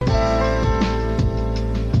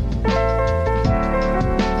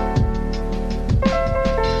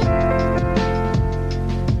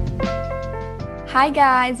Hi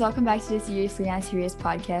guys, welcome back to the Seriously Not Serious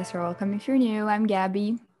podcast, or welcome if you're new. I'm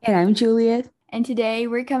Gabby. And I'm Juliet. And today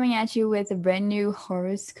we're coming at you with a brand new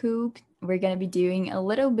horoscope. We're going to be doing a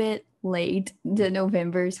little bit late the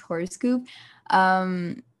November's horoscope.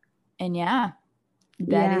 And yeah,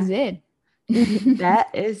 that is it.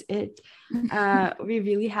 That is it. We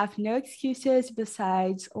really have no excuses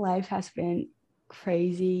besides life has been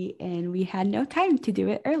crazy and we had no time to do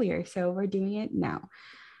it earlier. So we're doing it now.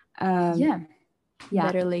 Yeah, Yeah.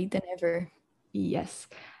 better late than ever. Yes.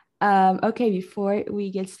 Okay, before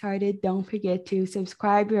we get started, don't forget to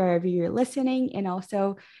subscribe wherever you're listening and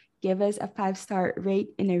also give us a 5-star rate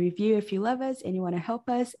and a review if you love us and you want to help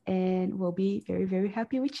us, and we'll be very, very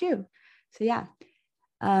happy with you. So yeah.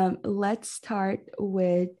 Let's start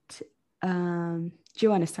with, do you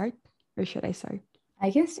want to start or should I start?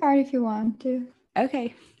 I can start if you want to.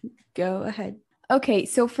 Okay, go ahead. Okay,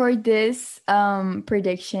 so for this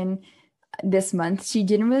prediction this month, she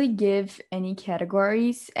didn't really give any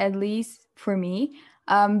categories, at least for me.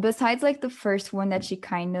 Besides like the first one that she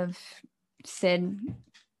kind of said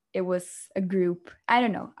it was a group. I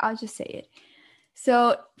don't know. I'll just say it.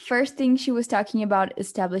 So first thing she was talking about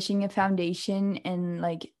establishing a foundation in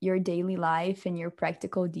like your daily life and your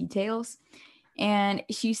practical details. And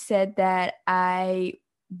she said that I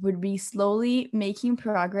would be slowly making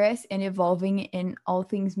progress and evolving in all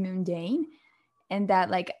things mundane, and that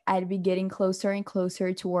like I'd be getting closer and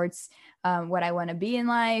closer towards what I want to be in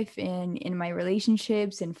life and in my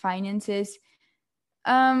relationships and finances.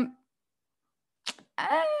 Um,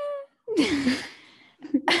 I,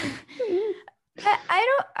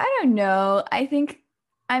 I don't know. I think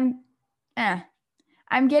I'm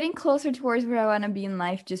I'm getting closer towards where I want to be in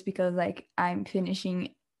life just because like I'm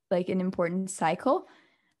finishing like an important cycle.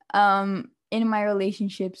 In my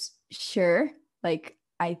relationships, sure. Like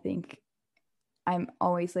I think I'm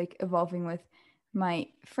always like evolving with my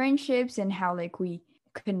friendships and how like we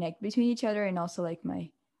connect between each other, and also like my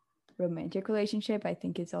romantic relationship I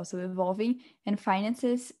think it's also evolving, and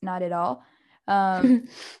finances not at all.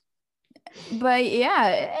 But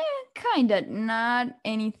yeah, kind of not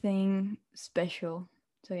anything special.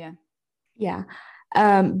 So yeah. Yeah.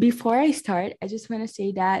 Before I start, I just want to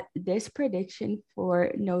say that this prediction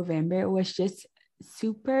for November was just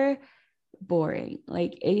super boring.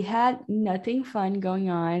 Like it had nothing fun going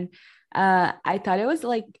on. I thought it was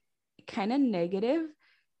like kind of negative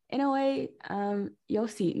in a way. You'll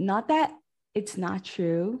see. Not that it's not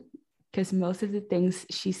true, because most of the things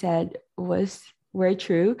she said were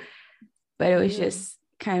true, but it was just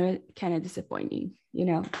kind of disappointing, you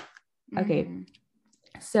know. Okay.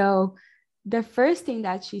 So the first thing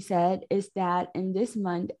that she said is that in this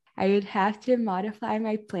month I would have to modify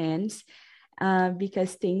my plans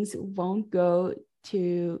because things won't go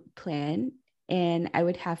to plan and I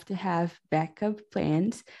would have to have backup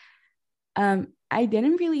plans. I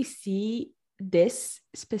didn't really see this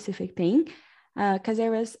specific thing because I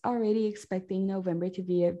was already expecting November to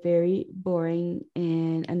be a very boring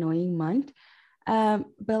and annoying month. But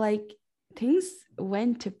like things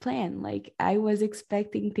went to plan. Like I was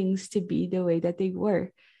expecting things to be the way that they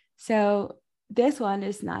were. So this one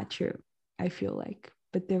is not true, I feel like,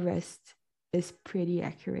 but the rest is pretty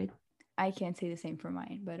accurate. I can't say the same for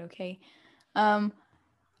mine, but okay. Um,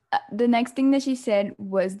 the next thing that she said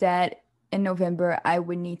was that in November I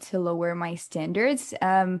would need to lower my standards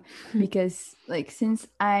because like since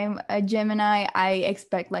I'm a Gemini, I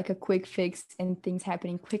expect like a quick fix and things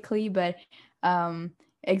happening quickly, but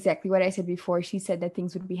exactly what I said before, she said that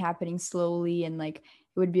things would be happening slowly and like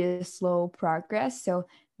it would be a slow progress, so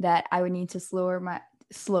that I would need to slower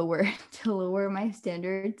to lower my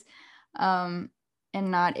standards um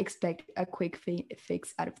and not expect a quick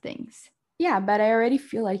fix out of things. Yeah, but I already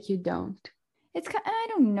feel like you don't. It's I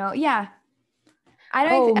don't know. Yeah,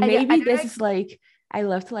 Maybe I this don't. is like I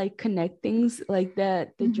love to like connect things like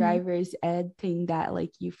the driver's ed thing that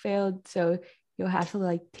like you failed, so you'll have to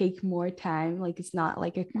like take more time. Like it's not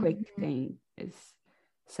like a quick thing. It's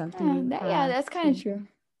something you Yeah, have that's kind of true.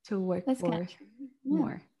 to work That's kind for of true. Yeah.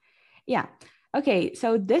 more. Yeah. Okay.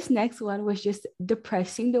 So this next one was just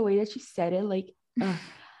depressing the way that she said it. Like,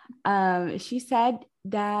 she said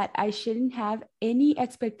that I shouldn't have any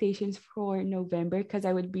expectations for November because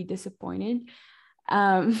I would be disappointed.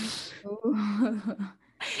 And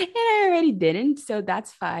I already didn't, so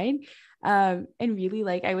that's fine. And really,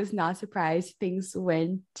 like, I was not surprised things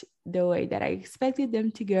went the way that I expected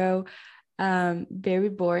them to go. Very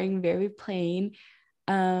boring, very plain.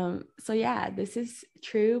 So yeah, this is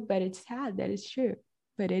true, but it's sad that it's true,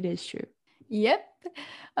 but it is true. Yep.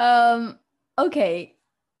 Um. Okay.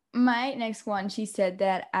 My next one, she said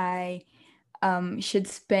that I should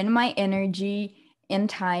spend my energy in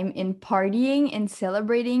time in partying and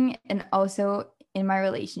celebrating, and also in my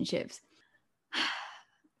relationships.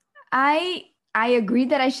 I agree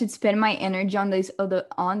that I should spend my energy on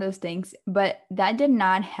those things, but that did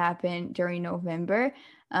not happen during November.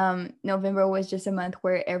 November was just a month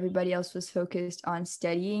where everybody else was focused on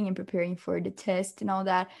studying and preparing for the test and all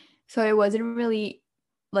that. So it wasn't really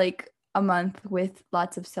like a month with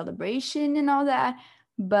lots of celebration and all that.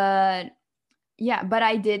 But yeah, but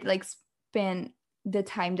I did like spend the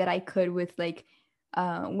time that I could with like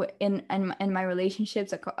in my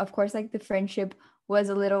relationships. Of course, like the friendship was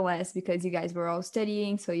a little less because you guys were all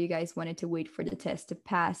studying, so you guys wanted to wait for the test to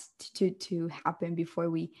pass to happen before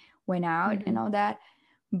we went out and Mhm. all that.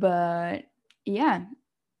 But yeah,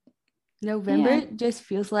 November yeah, just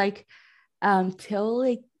feels like till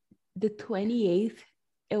like the 28th,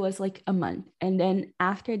 it was like a month. And then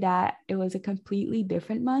after that, it was a completely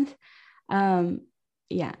different month. Um,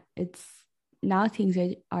 yeah, it's now things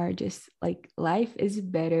are just like life is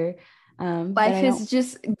better. But life I don't, is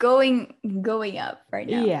just going up right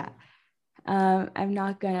now. yeah. I'm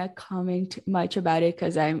not gonna comment much about it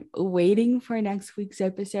because I'm waiting for next week's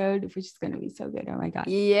episode, which is gonna be so good. Oh my God.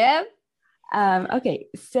 Yep. Okay,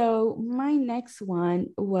 so my next one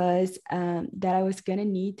was that I was gonna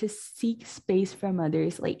need to seek space from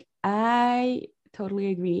others. Like, I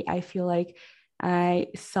totally agree. I feel like I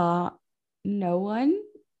saw no one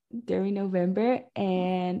during November,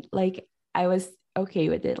 and like I was okay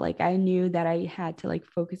with it. Like, I knew that I had to like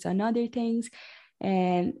focus on other things,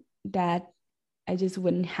 and that I just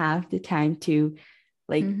wouldn't have the time to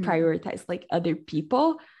like Mm-hmm. prioritize like other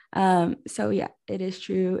people. So yeah, it is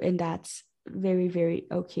true, and that's very, very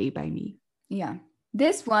okay by me. Yeah.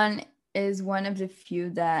 This one is one of the few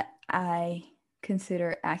that I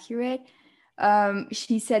consider accurate.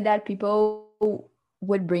 She said that people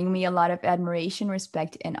would bring me a lot of admiration,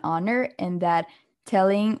 respect, and honor, and that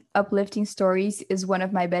telling uplifting stories is one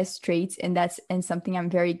of my best traits, and something I'm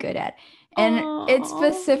very good at. And it Oh,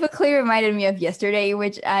 specifically reminded me of yesterday,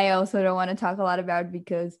 which I also don't want to talk a lot about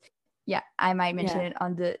because, yeah, I might mention yeah. it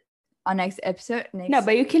on next episode. No, Next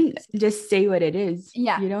but you can episode. just say what it is.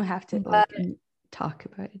 Yeah, You don't have to but like talk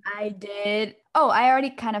about it. I did. Oh, I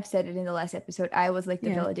already kind of said it in the last episode. I was like the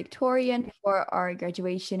Yeah. valedictorian for our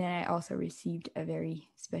graduation, and I also received a very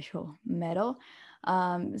special medal.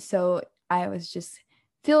 So I was just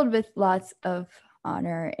filled with lots of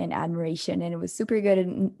honor and admiration, and it was super good.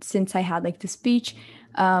 And since I had like the speech,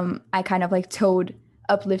 I kind of like told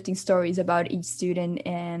uplifting stories about each student,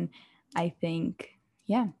 and I think,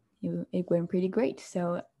 yeah, it went pretty great.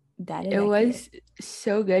 So that is It accurate. was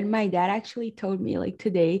so good. My dad actually told me like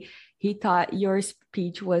today he thought your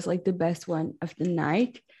speech was like the best one of the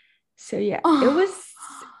night. So yeah, it was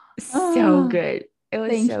Oh, so oh, good. It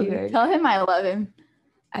was thank so you. good. Tell him I love him.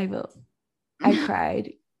 I will. I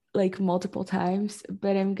cried like multiple times,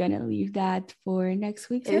 but I'm gonna leave that for next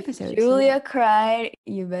week's If episode. So yeah, Julia cried,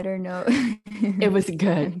 you better know. it was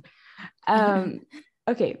good. Um,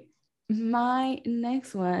 okay, my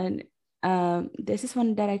next one. This is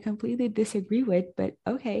one that I completely disagree with, but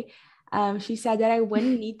okay. She said that I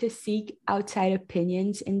wouldn't need to seek outside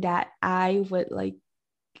opinions and that I would like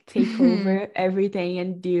take over everything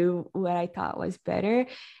and do what I thought was better.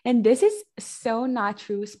 And this is so not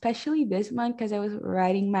true, especially this month because I was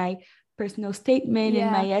writing my personal statement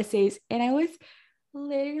and my Yeah, essays, and I was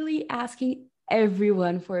literally asking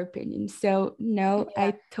everyone for opinions. So no, yeah,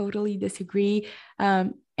 I totally disagree.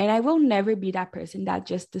 And I will never be that person that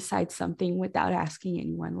just decides something without asking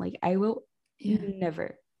anyone. Like I will yeah,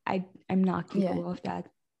 never. I'm not yeah. capable of that.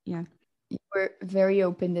 Yeah. You were very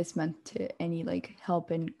open this month to any like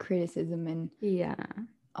help and criticism and Yeah.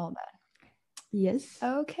 all that. Yes.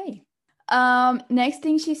 Okay. Next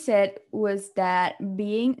thing she said was that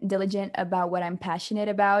being diligent about what I'm passionate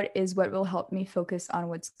about is what will help me focus on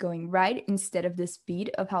what's going right instead of the speed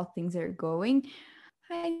of how things are going.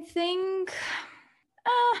 I think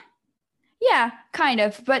uh, yeah, kind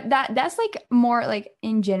of, but that's like more like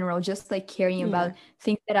in general, just like caring Yeah. about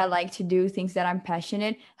things that I like to do, things that I'm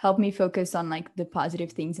passionate, help me focus on like the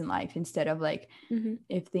positive things in life instead of like Mm-hmm.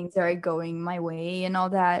 if things are going my way and all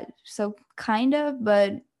that. So kind of,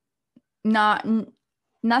 but not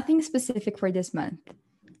nothing specific for this month.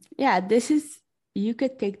 Yeah, this is you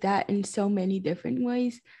could take that in so many different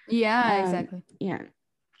ways. Yeah, exactly. Yeah.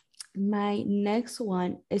 My next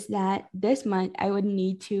one is that this month I would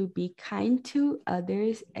need to be kind to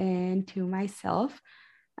others and to myself.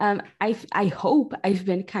 I hope I've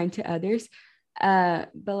been kind to others, but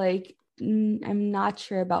like I'm not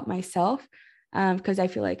sure about myself, because I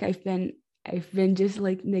feel like I've been just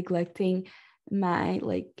like neglecting my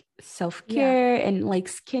like self Yeah. care and like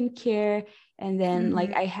skincare, And then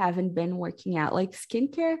like I haven't been working out. Like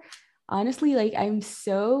skincare, honestly, like I'm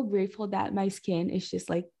so grateful that my skin is just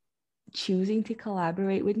like choosing to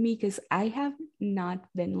collaborate with me, because I have not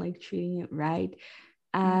been like treating it right.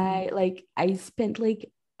 I spent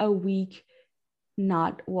like a week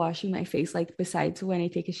not washing my face, like besides when I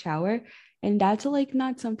take a shower, and that's like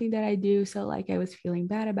not something that I do. So like I was feeling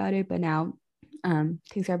bad about it, but now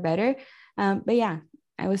things are better. But yeah,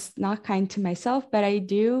 I was not kind to myself, but I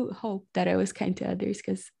do hope that I was kind to others,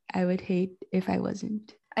 because I would hate if I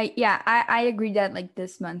wasn't. I agree that like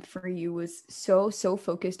this month for you was so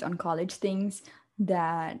focused on college things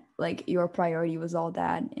that like your priority was all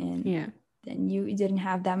that, and Yeah. then you didn't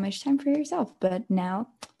have that much time for yourself, but now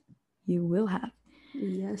you will have.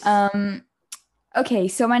 Yes. Okay,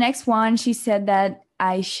 so my next one, she said that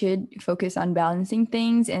I should focus on balancing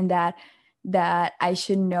things, and that I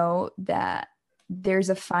should know that there's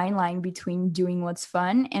a fine line between doing what's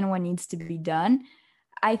fun and what needs to be done.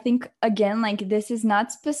 I think again, like this is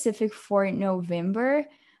not specific for November.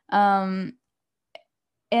 And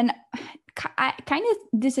I kind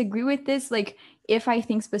of disagree with this, like if I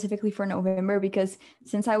think specifically for November, because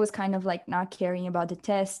since I was kind of like not caring about the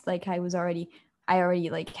test, like I already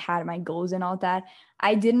like had my goals and all that.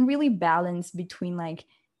 I didn't really balance between like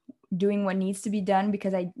doing what needs to be done,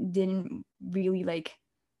 because I didn't really like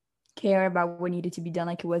care about what needed to be done.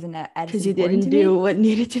 Like it wasn't as Because you important didn't to do me. what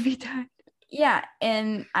needed to be done. Yeah,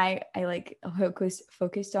 and I like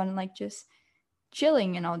focused on like just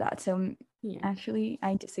chilling and all that. So Yeah. actually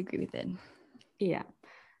I disagree with it. Yeah.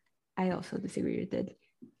 I also disagree with it.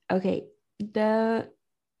 Okay. The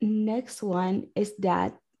next one is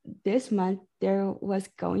that this month there was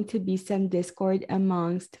going to be some discord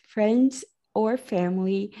amongst friends or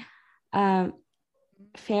family.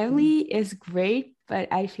 Family is great,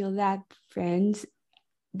 but I feel that friends,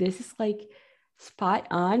 this is like spot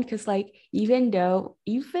on, because like even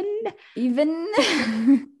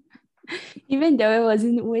even though it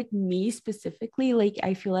wasn't with me specifically, like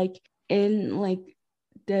I feel like in like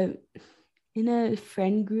the in a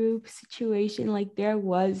friend group situation, like there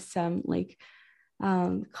was some like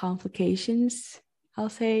complications, I'll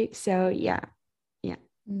say. So yeah,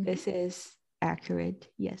 this is accurate.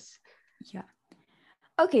 Yes. Yeah.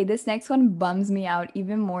 Okay, this next one bums me out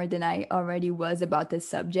even more than I already was about this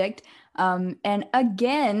subject. And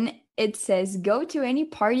again, it says go to any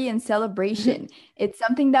party and celebration. It's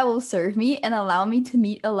something that will serve me and allow me to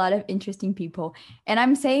meet a lot of interesting people. And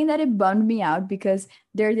I'm saying that it bummed me out because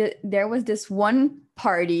there was this one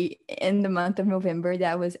party in the month of November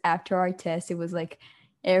that was after our test. It was like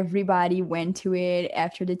everybody went to it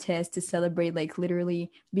after the test to celebrate like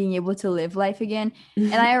literally being able to live life again.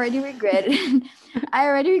 And I already regretted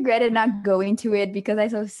not going to it because I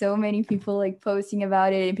saw so many people like posting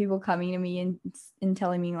about it and people coming to me and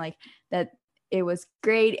telling me like that it was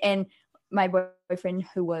great. And my boyfriend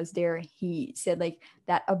who was there, he said like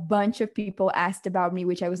that a bunch of people asked about me,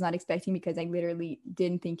 which I was not expecting because I literally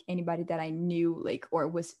didn't think anybody that I knew like or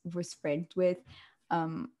was friends with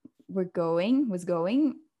was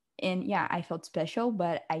going. And yeah, I felt special,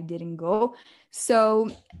 but I didn't go. So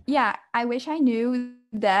yeah, I wish I knew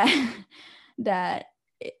that that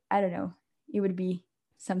I don't know, it would be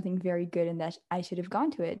something very good and that I should have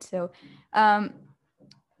gone to it. So I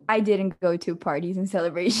didn't go to parties and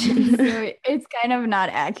celebrations. So it's kind of not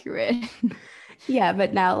accurate. Yeah,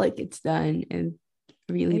 but now like it's done, and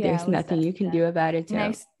really Yeah, there's it was nothing you can do about it.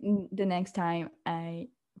 So the next time I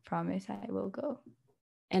promise I will go.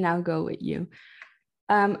 and I'll go with you.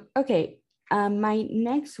 Okay. My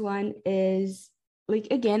next one is like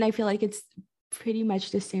again, I feel like it's pretty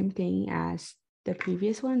much the same thing as the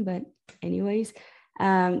previous one, but anyways,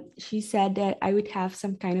 she said that I would have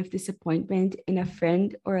some kind of disappointment in a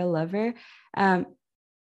friend or a lover.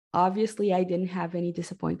 Obviously, I didn't have any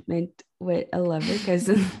disappointment with a lover because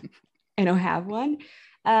I don't have one.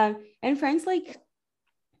 And friends, like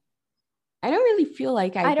I don't really feel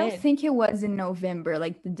like I don't did. think it was in November,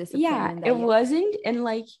 like the Yeah, disappointment it that you wasn't, and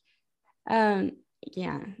like um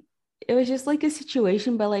yeah, it was just like a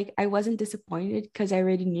situation, but like I wasn't disappointed because I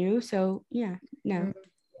already knew. So yeah, no, had.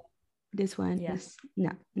 this one Yeah. is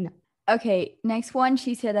no, no. Okay, next one,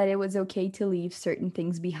 she said that it was okay to leave certain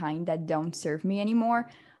things behind that don't serve me anymore.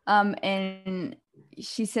 And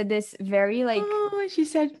she said this very like Oh, she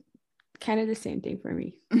said kind of the same thing for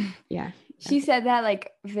me. Yeah. she said that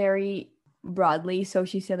like very broadly. So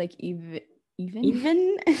she said like even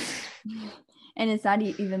and it's not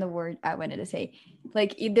even the word I wanted to say.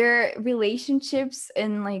 Like either relationships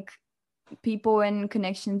and like people and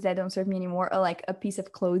connections that don't serve me anymore are like a piece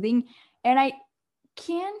of clothing. And I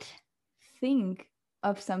can't think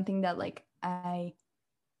of something that like I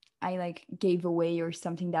I like gave away, or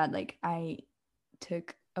something that like I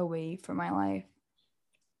took away from my life,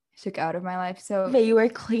 took out of my life. So Okay, you were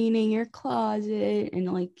cleaning your closet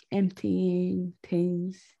and like emptying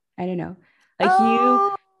things. I don't know. Like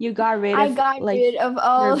oh, you got rid I of got like rid of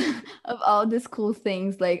all your of all these cool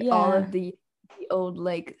things, like all yeah, of the old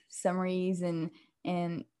like summaries and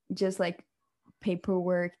just like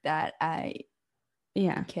paperwork that I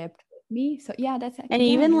yeah. kept with me. So yeah, that's And yeah,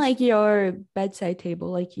 even this like your bedside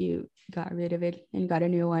table, like you got rid of it and got a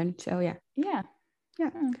new one. So yeah. yeah. Yeah.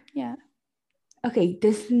 Yeah. Okay,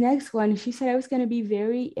 this next one, she said I was gonna be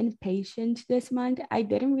very impatient this month. I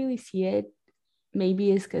didn't really see it.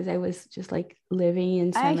 Maybe it's because I was just like living I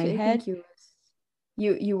inside my actually head. think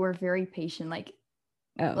you were very patient,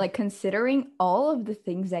 Oh, like considering all of the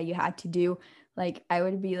things that you had to do. Like I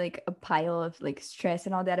would be like a pile of like stress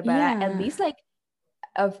and all that, but at yeah. least like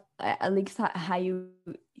of at least how you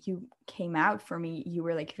came out for me, you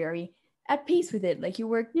were like very at peace with it. Like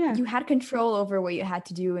Yeah. you had control over what you had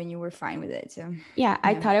to do and you were fine with it. So Yeah,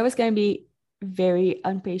 I yeah. thought I was gonna be very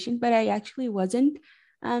impatient, but I actually wasn't.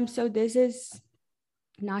 So this is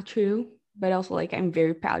not true, but also like I'm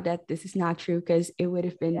very proud that this is not true because it would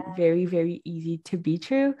have been Yeah. very, very easy to be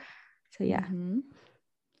true. So yeah. Mm-hmm.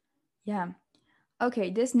 Yeah.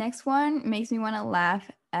 Okay, this next one makes me want to laugh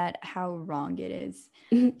at how wrong it is.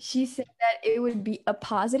 She said that it would be a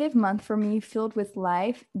positive month for me, filled with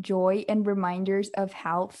life, joy, and reminders of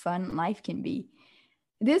how fun life can be.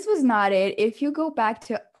 This was not it. If you go back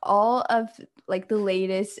to all of like the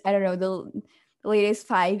latest, I don't know, the latest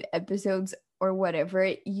 5 episodes or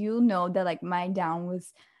whatever, you'll know that like my down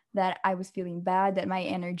was that I was feeling bad, that my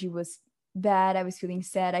energy was bad, I was feeling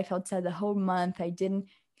sad, I felt sad the whole month, I didn't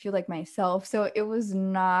feel like myself. So it was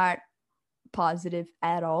not positive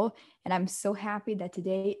at all. And I'm so happy that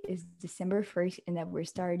today is December 1st and that we're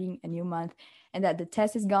starting a new month and that the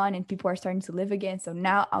test is gone and people are starting to live again. So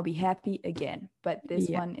now I'll be happy again. But this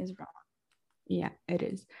Yeah, one is wrong. yeah, it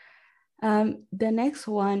is. The next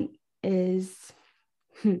one is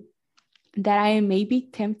that I may be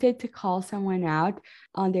tempted to call someone out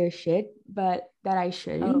on their shit, but that I Oh,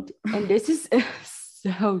 shouldn't. And this is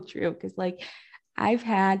so true because, like, I've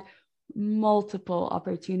had multiple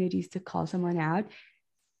opportunities to call someone out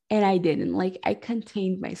and I didn't. Like, I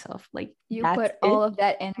contained myself. Like, you that's put all it. of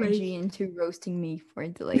that Like, energy into roasting me for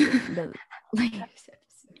the latest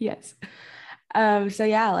episode. yes. So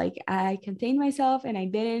yeah, like I contained myself and I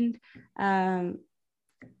didn't. Um,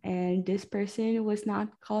 and this person was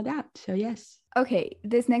not called out. So yes. Okay,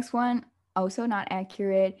 this next one also not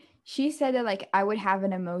accurate. She said that like I would have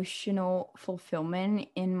an emotional fulfillment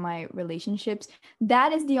in my relationships.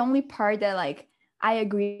 That is the only part that like I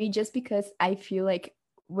agree, just because I feel like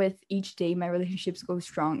with each day my relationships grow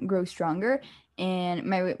stronger, and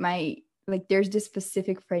my like there's this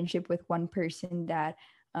specific friendship with one person that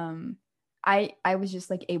um I was just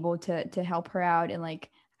like able to help her out, and like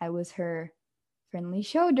I was her friendly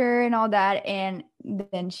shoulder and all that, and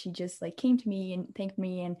then she just like came to me and thanked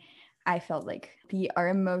me, and I felt like the our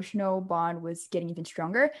emotional bond was getting even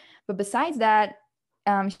stronger. But besides that,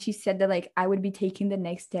 she said that like I would be taking the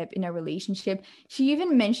next step in a relationship. She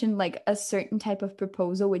even mentioned like a certain type of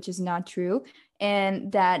proposal, which is not true,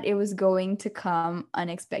 and that it was going to come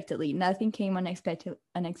unexpectedly. Nothing came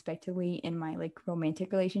unexpectedly in my like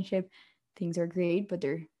romantic relationship. Things are great, but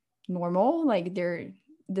they're normal, like they're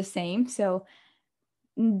the same. So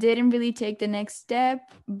didn't really take the next step.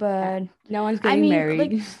 Yeah. But No one's I getting mean,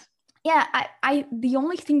 like, married. yeah, I the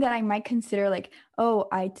only thing that I might consider like, oh,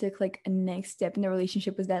 I took like a next step in the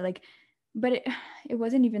relationship was that like, but it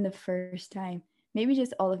wasn't even the first time. Maybe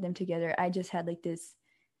just all of them together. I just had like this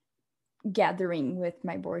gathering with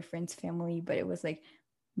my boyfriend's family, but it was like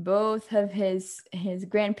both of his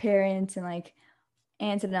grandparents and like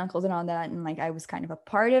aunts and uncles and all that, and like I was kind of a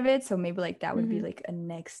part of it, so maybe like that would be Mhm. like a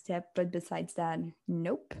next step, but besides that,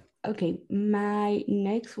 nope. Okay, my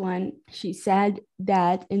next one, she said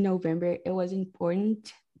that in November it was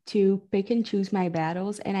important to pick and choose my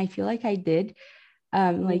battles, and I feel like I did.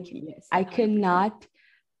 Oh Like yes, I could 100%. not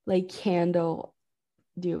like handle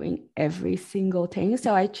doing every single thing,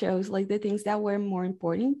 so I chose like the things that were more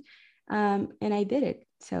important, and I did it.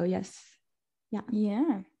 So yes, yeah.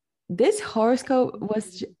 Yeah. This horoscope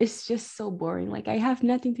it's just so boring. Like I have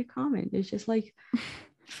nothing to comment. It's just like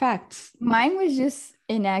facts. Mine was just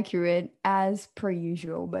inaccurate as per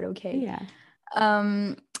usual, but okay. Yeah.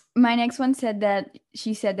 Um, my next one said that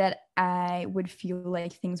she said that I would feel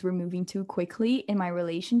like things were moving too quickly in my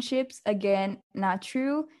relationships. Again, not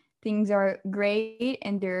true. Things are great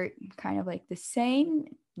and they're kind of like the same.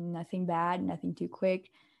 Nothing bad, nothing too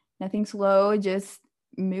quick, nothing slow, just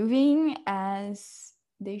moving as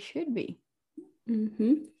they should be.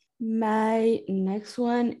 My next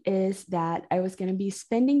one is that I was going to be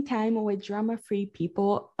spending time with drama-free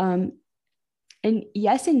people. And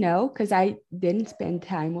yes and no, because I didn't spend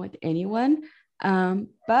time with anyone.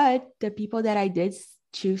 But the people that I did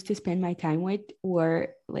choose to spend my time with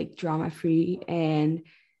were like drama-free. And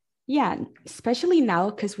yeah, especially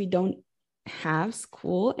now because we don't have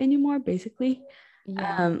school anymore, basically.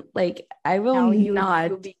 Yeah. Like I will Now not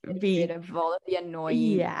you'll be getting be, rid of all of the annoying.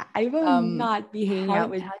 yeah, I will not be hanging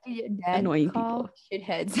out with How did your dad annoying call people.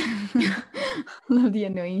 shitheads? Love the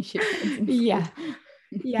annoying shitheads in Yeah. school.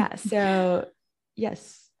 Yeah. So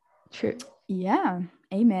yes, true. Yeah,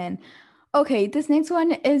 amen. Okay, this next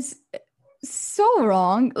one is so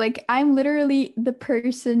wrong. Like I'm literally the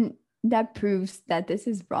person that proves that this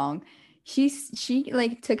is wrong. She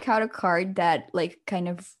like took out a card that like kind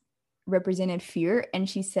of represented fear, and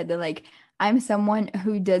she said that like I'm someone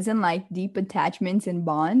who doesn't like deep attachments and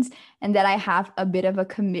bonds, and that I have a bit of a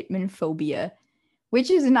commitment phobia, which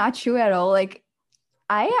is not true at all. Like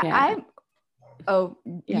Yeah. I'm oh,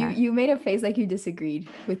 Yeah. you made a face like you disagreed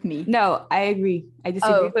with me. No, I agree. I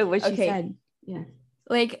disagree with what she Okay. said. Yeah.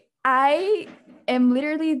 Like I am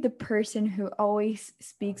literally the person who always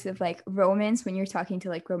speaks of like romance when you're talking to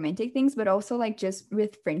like romantic things, but also like just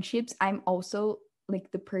with friendships. I'm also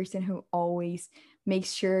like the person who always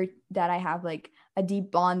makes sure that I have like a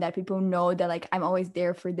deep bond, that people know that like I'm always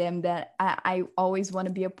there for them, that I always want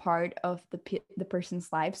to be a part of the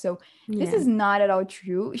person's life. So this Yeah. is not at all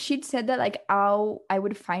true. She'd said that like I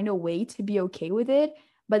would find a way to be okay with it,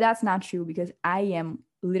 but that's not true because I am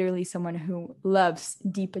literally someone who loves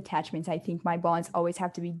deep attachments. I think my bonds always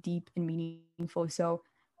have to be deep and meaningful. So,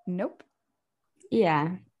 nope.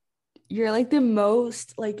 Yeah. You're like the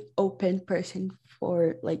most like open person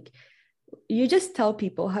for like you just tell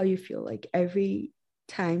people how you feel like every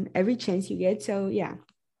time, every chance you get. So yeah,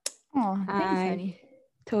 Oh, thanks, I honey.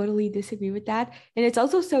 totally disagree with that. And it's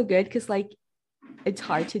also so good because like it's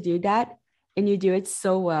hard to do that and you do it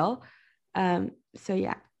so well. So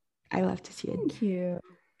yeah, I love to see it. Thank you.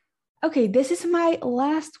 Okay, this is my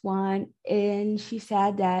last one. And she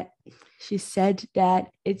said that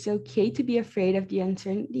it's okay to be afraid of the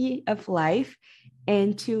uncertainty of life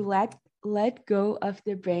and to let go of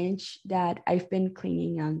the branch that I've been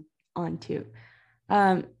clinging onto.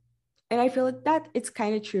 Um, and I feel like that it's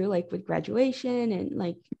kind of true, like with graduation and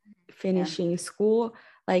like finishing school.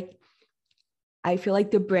 Like I feel like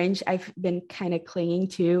the branch I've been kind of clinging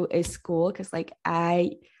to is school because like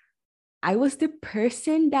I was the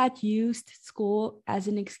person that used school as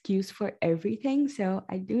an excuse for everything. So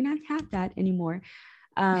I do not have that anymore.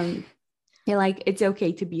 And like it's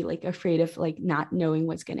okay to be like afraid of like not knowing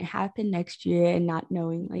what's gonna happen next year and not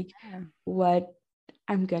knowing like what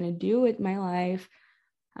I'm gonna do with my life.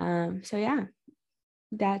 So yeah,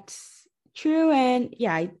 that's true. And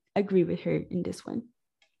yeah, I agree with her in this one.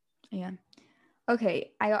 Yeah.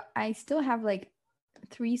 Okay. I still have like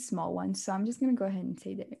 3 small ones, so I'm just gonna go ahead and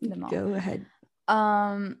say them all. Go ahead.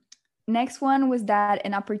 Next one was that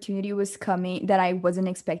an opportunity was coming that I wasn't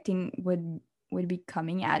expecting would be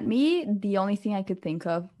coming at me. The only thing I could think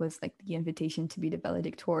of was like the invitation to be the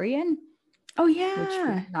valedictorian. Oh yeah, which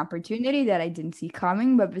was an opportunity that I didn't see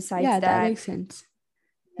coming. But besides that makes sense.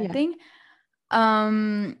 Nothing.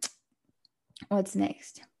 What's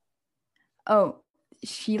next? Oh,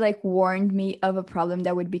 she like warned me of a problem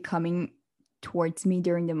that would be coming towards me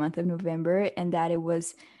during the month of November, and that it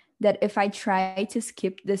was that if I try to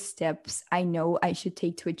skip the steps I know I should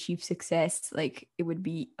take to achieve success, like it would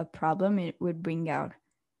be a problem. It would bring out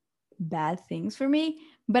bad things for me,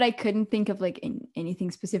 but I couldn't think of like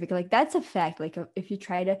anything specific. Like that's a fact. Like if you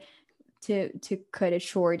try to cut it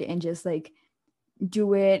short and just like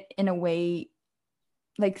do it in a way,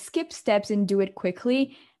 like skip steps and do it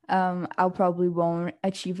quickly, I'll probably won't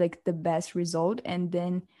achieve like the best result. And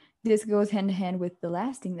then this goes hand in hand with the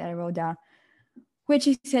last thing that I wrote down, which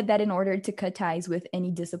he said that in order to cut ties with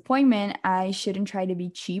any disappointment, I shouldn't try to be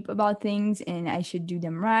cheap about things and I should do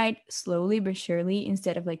them right, slowly but surely,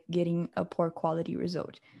 instead of like getting a poor quality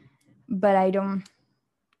result. But I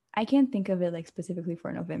can't think of it like specifically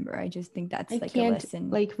for November. I just think that's like a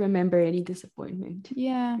lesson. Like remember any disappointment.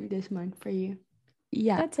 Yeah. This month for you.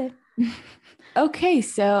 Yeah. That's it. Okay,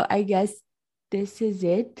 so I guess this is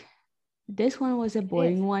it. This one was a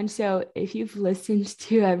boring one. So if you've listened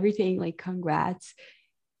to everything, like congrats.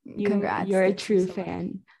 You're a true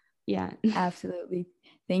fan. Yeah. Absolutely.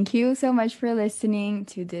 Thank you so much for listening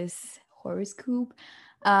to this horoscope.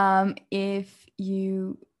 If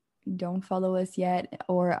you don't follow us yet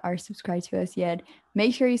or are subscribed to us yet,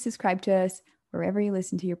 make sure you subscribe to us. wherever you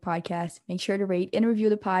listen to your podcast. Make sure to rate and review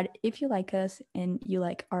the pod if you like us and you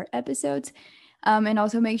like our episodes. And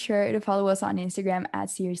also make sure to follow us on Instagram at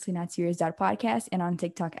seriouslynotSerious.podcast and on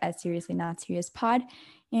TikTok at seriouslynotSeriouspod.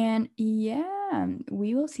 And yeah,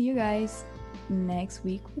 we will see you guys next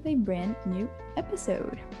week with a brand new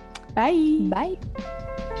episode. Bye. Bye.